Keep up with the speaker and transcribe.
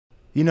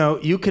You know,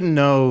 you can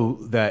know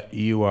that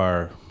you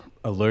are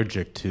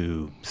allergic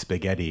to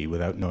spaghetti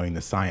without knowing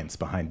the science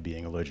behind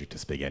being allergic to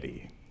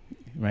spaghetti,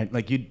 right?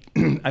 Like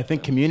I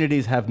think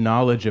communities have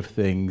knowledge of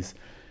things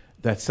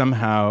that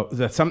sometimes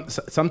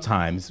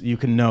you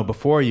can know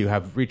before you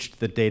have reached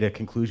the data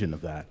conclusion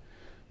of that.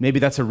 Maybe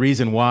that's a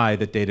reason why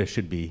the data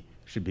should be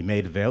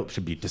made available,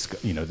 should be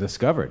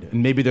discovered.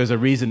 And maybe there's a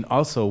reason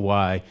also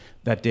why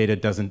that data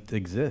doesn't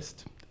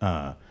exist.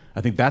 I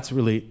think that's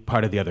really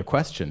part of the other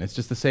question. It's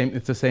just the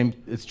same.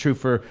 It's true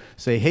for,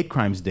 say, hate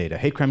crimes data.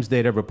 Hate crimes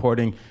data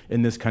reporting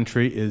in this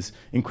country is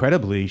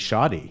incredibly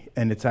shoddy,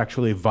 and it's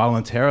actually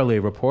voluntarily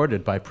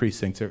reported by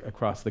precincts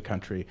across the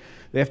country.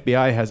 The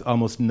FBI has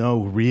almost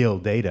no real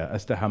data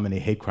as to how many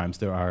hate crimes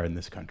there are in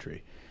this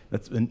country.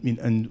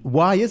 And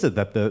why is it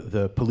that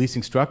the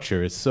policing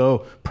structure is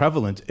so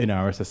prevalent in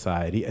our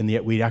society, and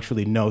yet we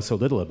actually know so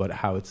little about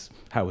how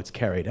it's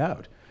carried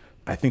out?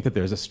 I think that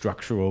there's a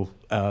structural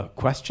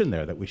question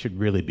there that we should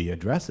really be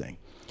addressing.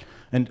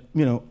 And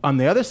on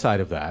the other side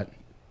of that,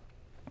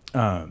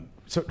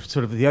 sort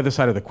of the other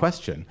side of the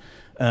question,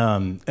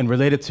 and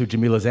related to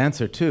Jamila's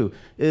answer too,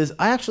 is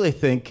I actually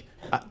think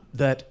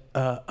that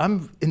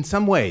in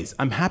some ways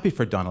I'm happy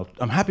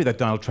that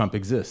Donald Trump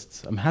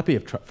exists. I'm happy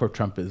for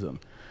Trumpism,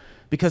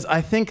 because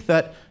I think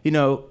that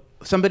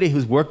somebody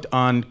who's worked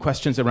on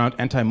questions around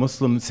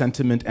anti-Muslim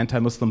sentiment,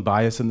 anti-Muslim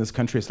bias in this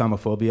country,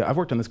 Islamophobia. I've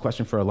worked on this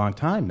question for a long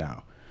time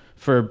now,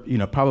 for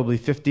probably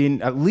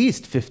at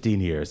least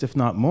 15 years, if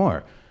not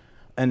more.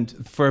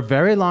 And for a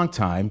very long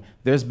time,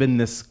 there's been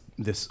this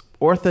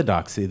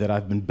orthodoxy that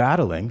I've been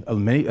battling,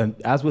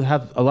 as we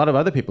have a lot of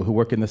other people who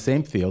work in the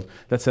same field,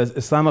 that says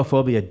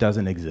Islamophobia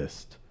doesn't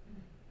exist.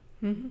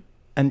 Mm-hmm.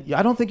 And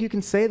I don't think you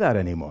can say that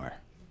anymore.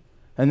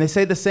 And they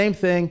say the same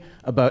thing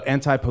about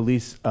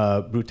anti-police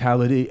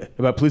brutality,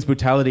 about police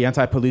brutality,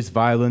 anti-police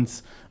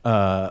violence,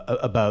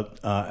 about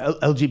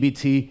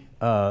LGBT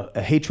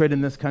hatred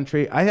in this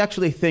country. I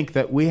actually think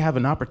that we have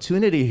an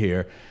opportunity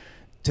here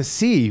to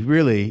see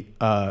really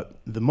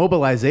the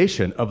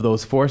mobilization of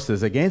those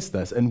forces against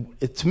us. And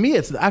to me,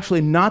 it's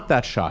actually not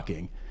that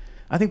shocking.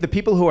 I think the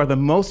people who are the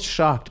most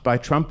shocked by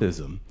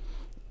Trumpism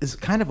is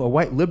kind of a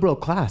white liberal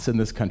class in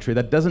this country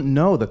that doesn't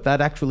know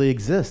that actually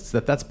exists,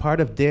 that that's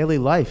part of daily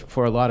life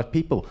for a lot of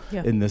people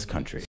in this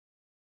country.